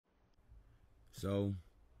So,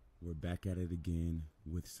 we're back at it again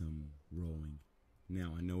with some rolling.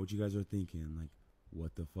 Now, I know what you guys are thinking, like,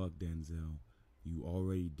 what the fuck, Denzel? You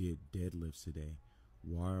already did deadlifts today.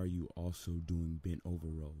 Why are you also doing bent over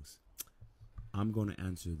rows? I'm going to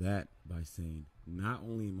answer that by saying, not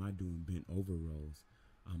only am I doing bent over rows,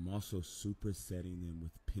 I'm also supersetting them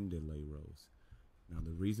with pendulay rows. Now,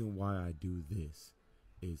 the reason why I do this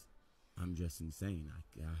is I'm just insane.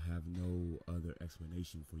 I have no other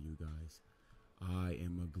explanation for you guys. I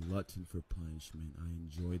am a glutton for punishment. I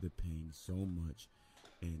enjoy the pain so much.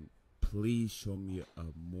 And please show me a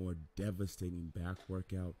more devastating back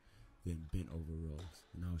workout than bent over rows.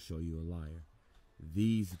 And I'll show you a liar.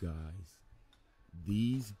 These guys,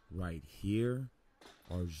 these right here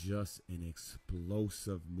are just an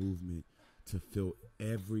explosive movement to feel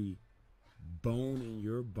every bone in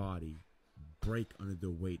your body break under the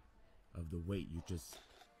weight of the weight you're just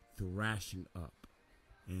thrashing up.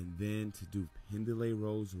 And then to do pendulay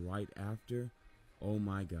rows right after, oh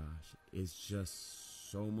my gosh, it's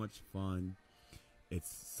just so much fun. It's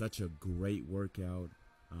such a great workout.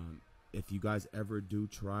 If you guys ever do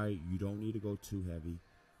try, you don't need to go too heavy.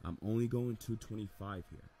 I'm only going 225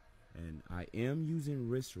 here, and I am using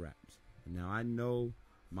wrist wraps. Now I know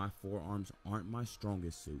my forearms aren't my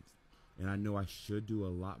strongest suits, and I know I should do a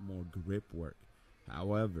lot more grip work.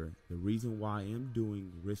 However, the reason why I am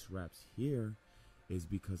doing wrist wraps here is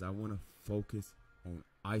because I want to focus on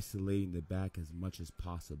isolating the back as much as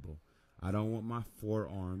possible. I don't want my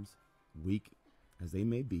forearms, weak as they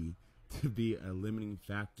may be, to be a limiting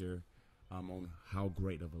factor on how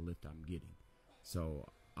great of a lift I'm getting. So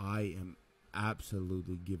I am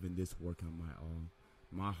absolutely giving this workout my all.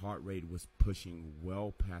 My heart rate was pushing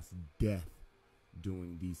well past death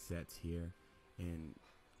doing these sets here. And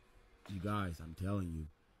you guys, I'm telling you,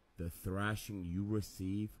 the thrashing you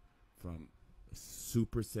receive from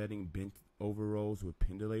supersetting bent over rows with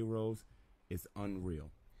pendulay rows is unreal.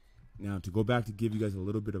 Now, to go back to give you guys a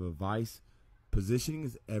little bit of advice, positioning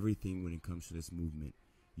is everything when it comes to this movement.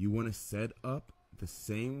 You want to set up the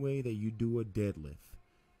same way that you do a deadlift,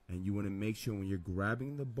 and you want to make sure when you're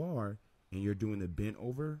grabbing the bar and you're doing the bent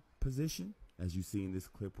over position, as you see in this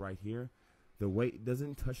clip right here, the weight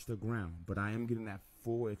doesn't touch the ground, but I am getting that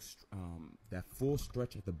full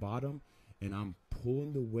stretch at the bottom, and I'm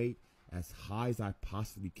pulling the weight as high as I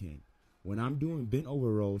possibly can. When I'm doing bent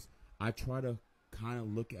over rows, I try to kind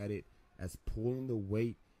of look at it as pulling the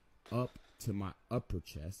weight up to my upper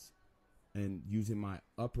chest and using my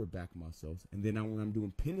upper back muscles. And then when I'm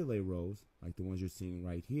doing pendulay rows, like the ones you're seeing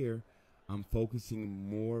right here, I'm focusing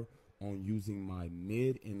more on using my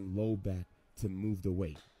mid and low back to move the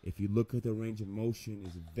weight. If you look at the range of motion,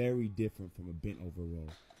 it's very different from a bent over row,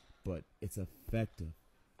 but it's effective.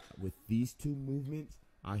 With these two movements,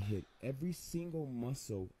 I hit every single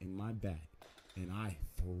muscle in my back, and I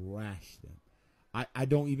thrash them. I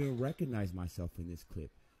don't even recognize myself in this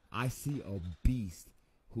clip. I see a beast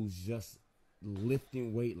who's just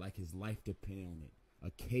lifting weight like his life depended on it.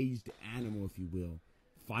 A caged animal, if you will,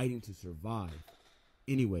 fighting to survive.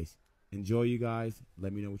 Anyways, enjoy, you guys.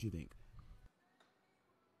 Let me know what you think.